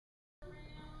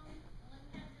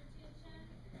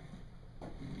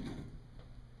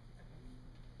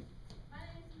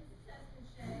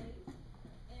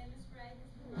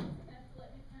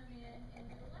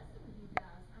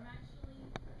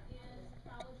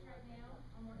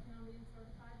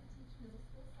certified to teach middle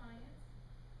school science.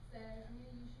 So I'm going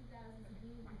to use you guys as a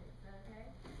guinea pig. Is that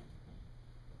okay?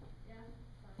 Yeah?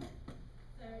 Fine.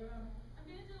 So I'm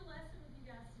going to do a lesson with you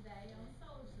guys today on the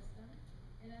solar system.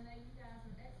 And I know you guys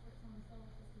are experts on the solar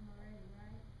system already,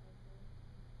 right?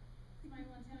 Somebody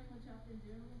want to tell me what y'all been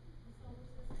doing with the solar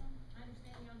system? I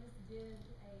understand y'all just did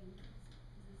a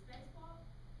spacewalk?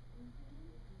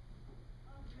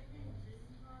 Maybe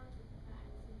vision cards with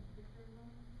facts and picture them.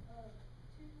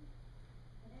 Two,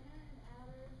 an inner and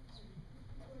outer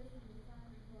supporting the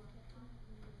sun for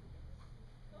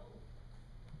Cool.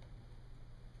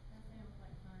 That sounds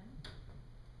like fun.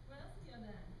 What else have y'all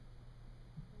done?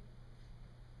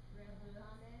 Read books?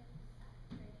 comments,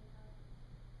 trading cards.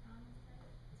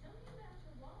 Tell me about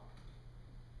your walk.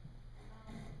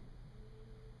 We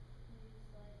use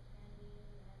like candy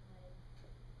and like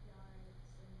yards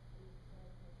and food to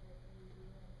like measure AU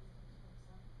and distance from the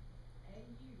sun.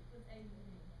 AU. What's AU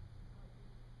mean?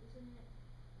 Isn't it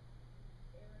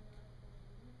aeronautical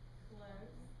units?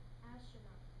 Close.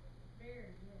 Astronautical units.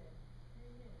 Very good.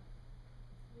 Very good.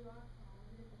 We walk to all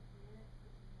the different planets,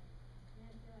 which is like, we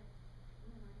had to like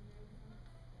 100 some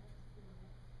steps to the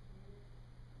next planet.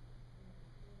 And it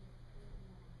was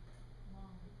long.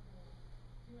 Long.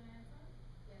 Do you want to add something?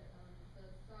 Yeah, the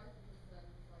size of the sun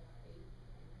is like 8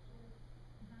 inches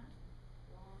Uh-huh.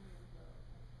 long, and the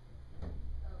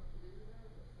blue there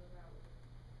was about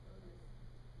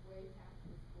way past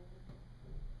the school.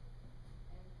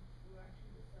 And well,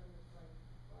 actually the sun was like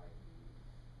by the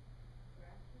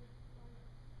traffic light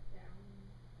down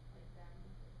the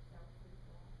southeast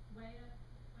wall. Way up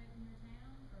in your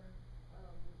town or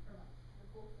The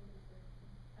Folsom intersection.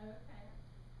 oh, okay.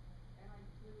 And I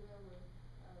flew over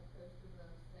close to the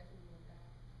second and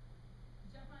back.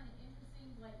 Did y'all find it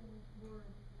interesting, like were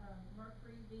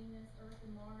Mercury, Venus, Earth,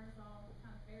 and Mars all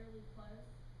kind of fairly close?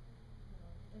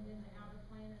 And then the outer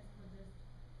planets were just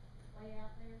way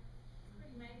out there? It's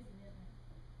pretty amazing, isn't it?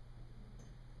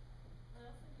 What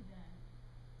else have you done?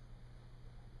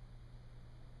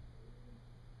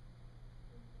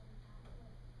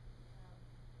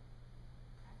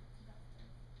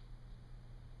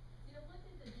 You know, look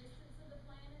at the distance of the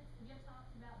planets. Have you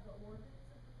talked about the orbits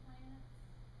of the planets?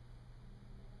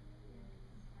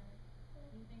 Okay.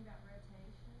 Anything about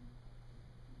rotation?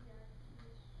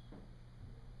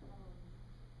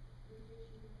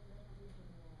 Rotation is the revolution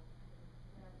wall.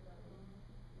 That one,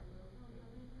 the little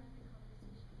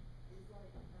is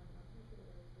like, I think the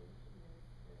rotation is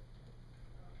just,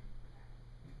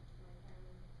 like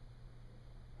having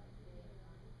like day and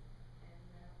night, and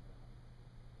that,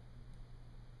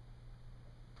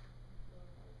 so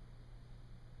like,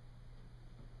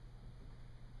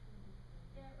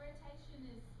 Yeah, rotation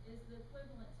is the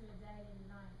equivalent to a day and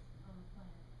night on the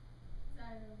planet. So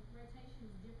rotation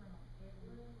is different on every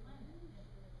planet.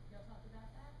 Y'all talked about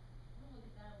that? I'm gonna look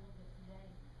at that a little bit today.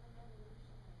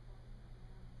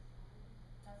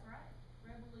 That's right.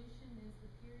 Revolution is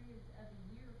the period of a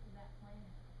year for that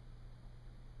planet.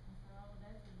 And so all of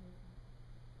those are different.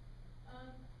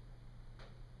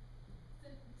 So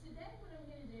today what I'm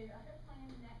going to do, I have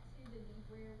planned an activity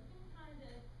where we're going to kind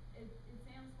of, it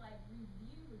sounds like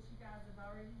review what you guys have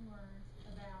already learned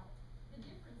about the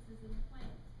differences in the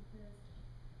planets, because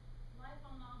life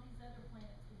on all these other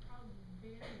planets would probably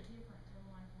be very different from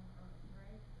life on Earth,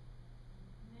 right?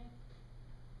 You think?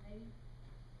 Maybe?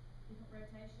 Different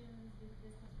rotations, different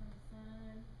distance from the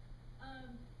sun.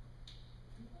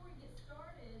 Before we get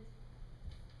started,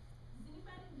 does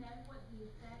anybody know what the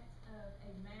effect of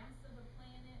a mass of a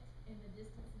planet and the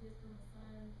distance it is from the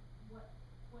sun, what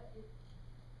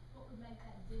would make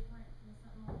that different than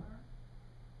something on Earth?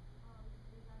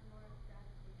 We have more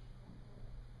gravitational pull.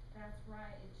 That's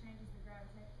right, it changes the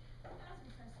gravitation. You guys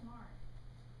are so smart.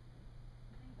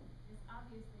 I think it's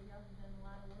obvious that y'all have done a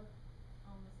lot of work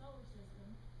on the solar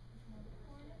system.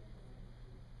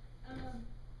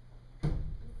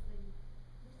 Let's see.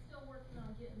 We're still working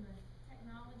on getting the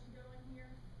technology going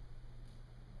here.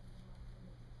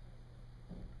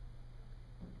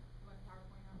 You want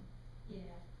PowerPoint on?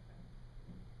 Yeah.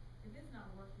 If it's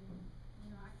not working, you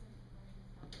know, I can.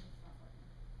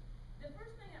 The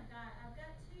first thing I've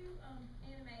got two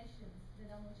animations that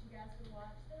I want you guys to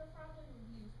watch that are probably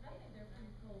reviews, but I think they're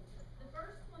pretty cool. The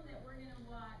first one that we're going to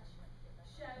watch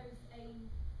shows it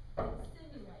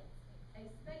simulates a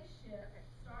spaceship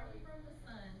starting from the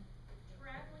sun,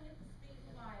 traveling at the speed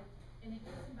of light, and it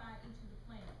goes by each of the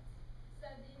planets. So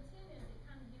the intent is it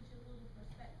kind of gives you a little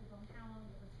perspective on how long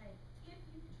it would take if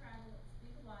you could travel at the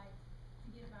speed of light to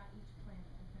get by each planet,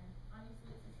 okay?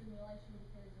 Obviously it's a simulation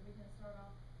because are we going to start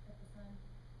off at the sun?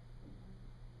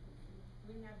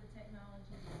 We have the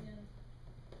technology to send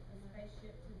a a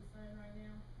spaceship to the sun right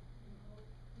now, what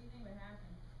do you think would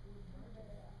happen?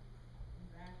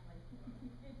 Exactly.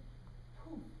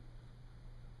 Poof.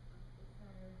 So,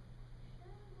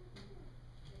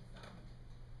 It's,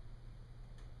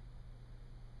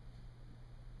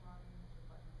 logging is just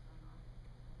letting the sun off,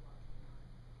 logging on.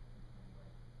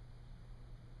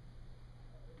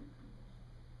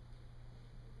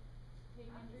 Hey,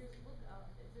 Andrews, look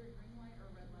up, is there a green light or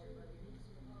red light by the end?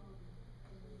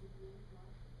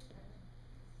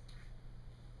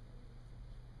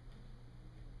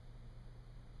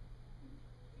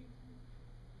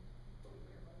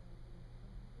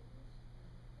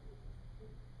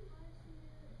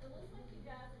 it looks like you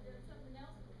guys are doing something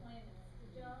else with planets.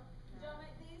 Did y'all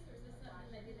make these, or is this something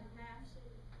they did in the past?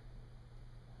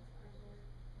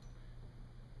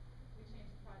 We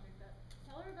changed the project up.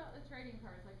 Tell her about the trading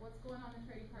cards, like what's going on in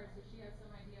trading cards, so she has some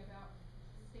idea about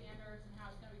standards and how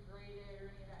it's gonna be graded or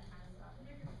any of that kind of stuff.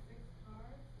 There are 6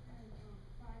 cards and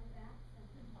 5 backs and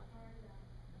 1 card that's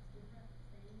different,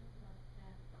 same like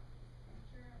that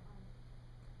picture on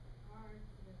cards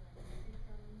with like a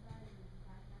picture on one side and then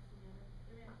 5 backs on the other.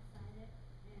 Then we have to sign it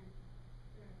and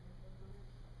there are pictures on it.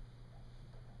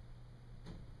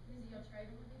 And do y'all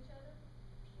trade them with each other?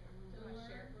 So To we're gonna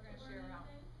learn- share, we're to gonna learn share them out.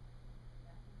 anything?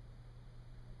 Yeah.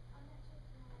 I'm not sure if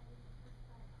you had any,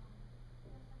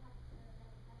 but we also have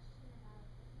a question about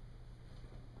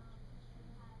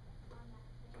we had on that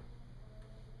training or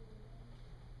whatever we were doing,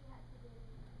 we had to do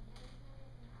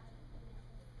management and how to do it.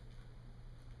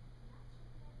 I'm not sure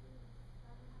if we had to do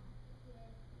somehow, if we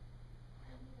did,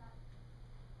 and we got,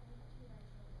 I think 2 right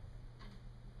choices.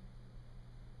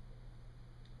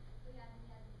 But yeah, then we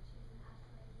had to choose an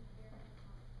asteroid and a bear and a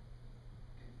comet.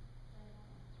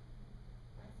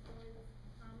 Asteroids,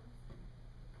 comets?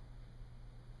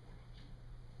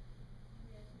 We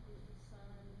have to do the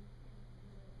sun and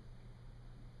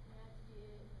we have to do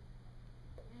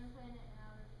inner planet and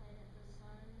outer planet, the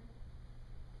sun,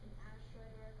 an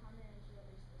asteroid or a comet, and 2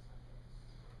 other space objects.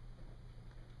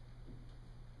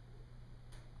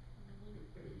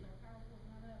 Is our PowerPoint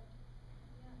not up?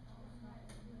 Yeah, all It's right, not.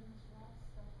 and then this last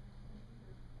stuff on the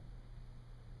computer.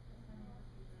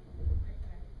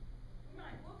 Okay.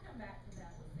 We'll come back to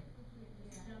that. Let's see if we can't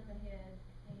just jump ahead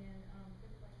and,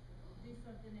 do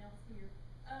something else here.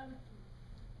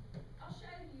 I'll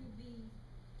show you the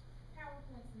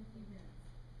PowerPoints in a few minutes.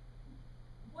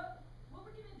 What we're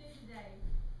gonna do today,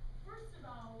 first of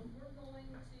all, we're going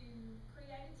to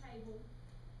create a table.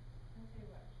 I'll tell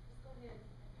you what, just go ahead and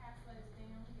pass those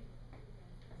down.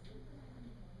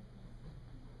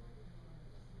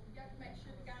 You got to make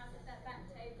sure the guys at that back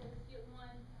table get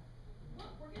one.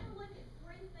 Look, we're gonna look at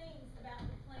 3 things about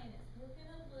the planets. We're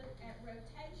gonna look at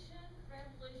rotation,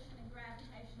 revolution, and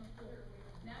gravitational pull.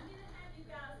 Now I'm gonna have you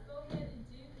guys go ahead and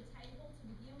do the table to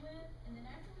begin with, and then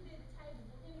after we do the table,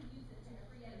 we're gonna use it to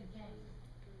create a game.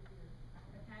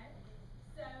 Okay?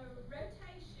 So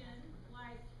rotation,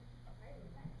 like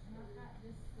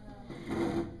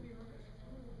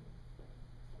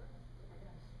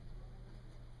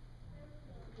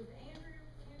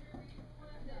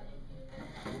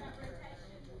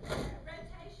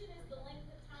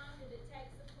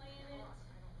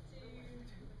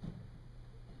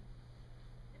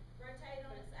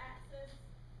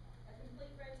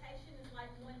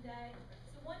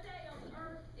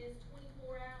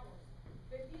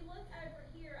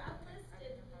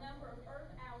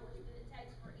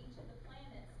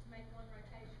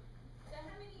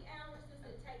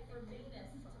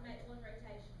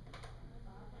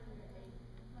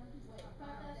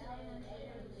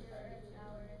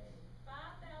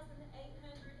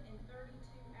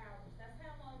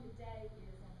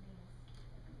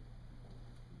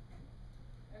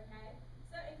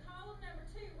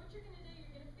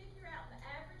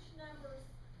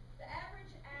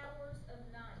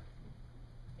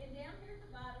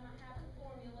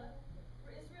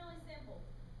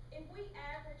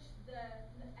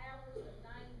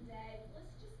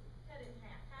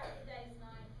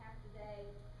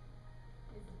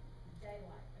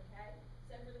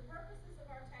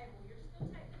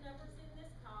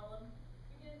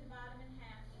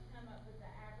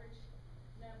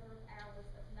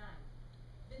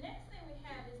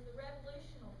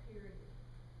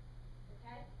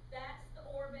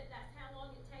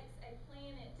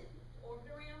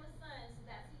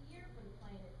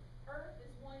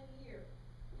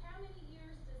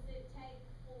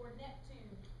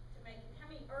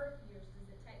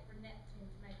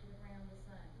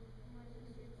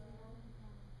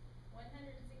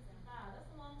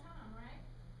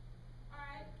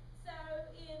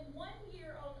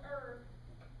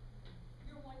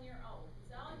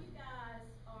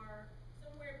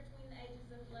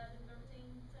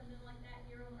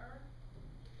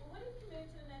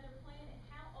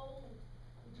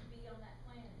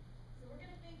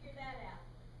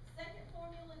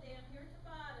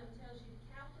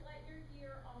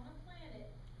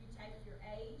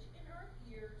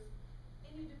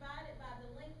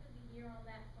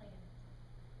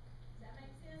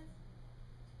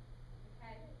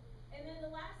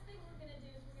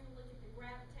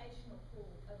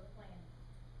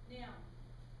Now,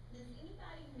 does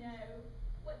anybody know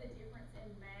what the difference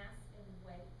in mass and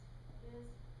weight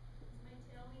is? Somebody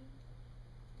tell me?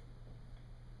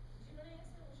 Did you want to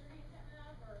answer? Was your hand coming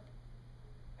up or?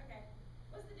 Okay.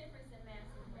 What's the difference in mass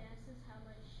and weight? Mass is how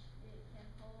much it can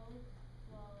hold,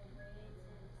 while weight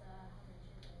is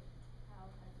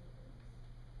how heavy it is.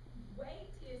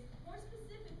 Weight is, more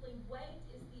specifically, weight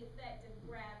is the effect of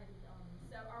gravity on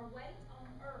you. So our weight on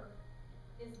Earth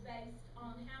is based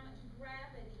on how much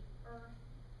gravity Earth,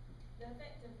 the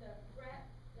effect of the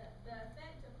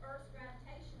effect of Earth's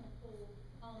gravitational pull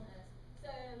on us. So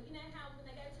you know how when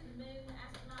they go to the moon, the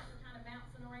astronauts are kind of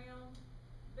bouncing around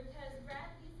because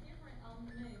gravity is different on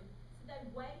the moon. So they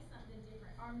weigh something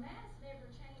different. Our mass never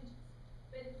changes.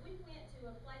 But if we went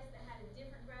to a place that had a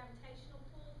different gravitational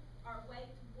pull, our weight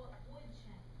would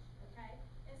change, okay?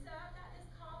 And so I've got this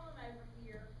column over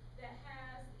here that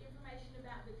has information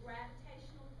about the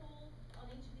gravitational pull on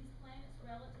each of these planets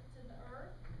relative to the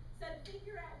Earth. So to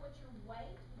figure out what your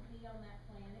weight would be on that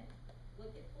planet,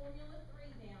 look at Formula 3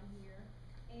 down here,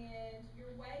 and your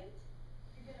weight,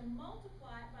 you're going to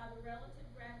multiply it by the relative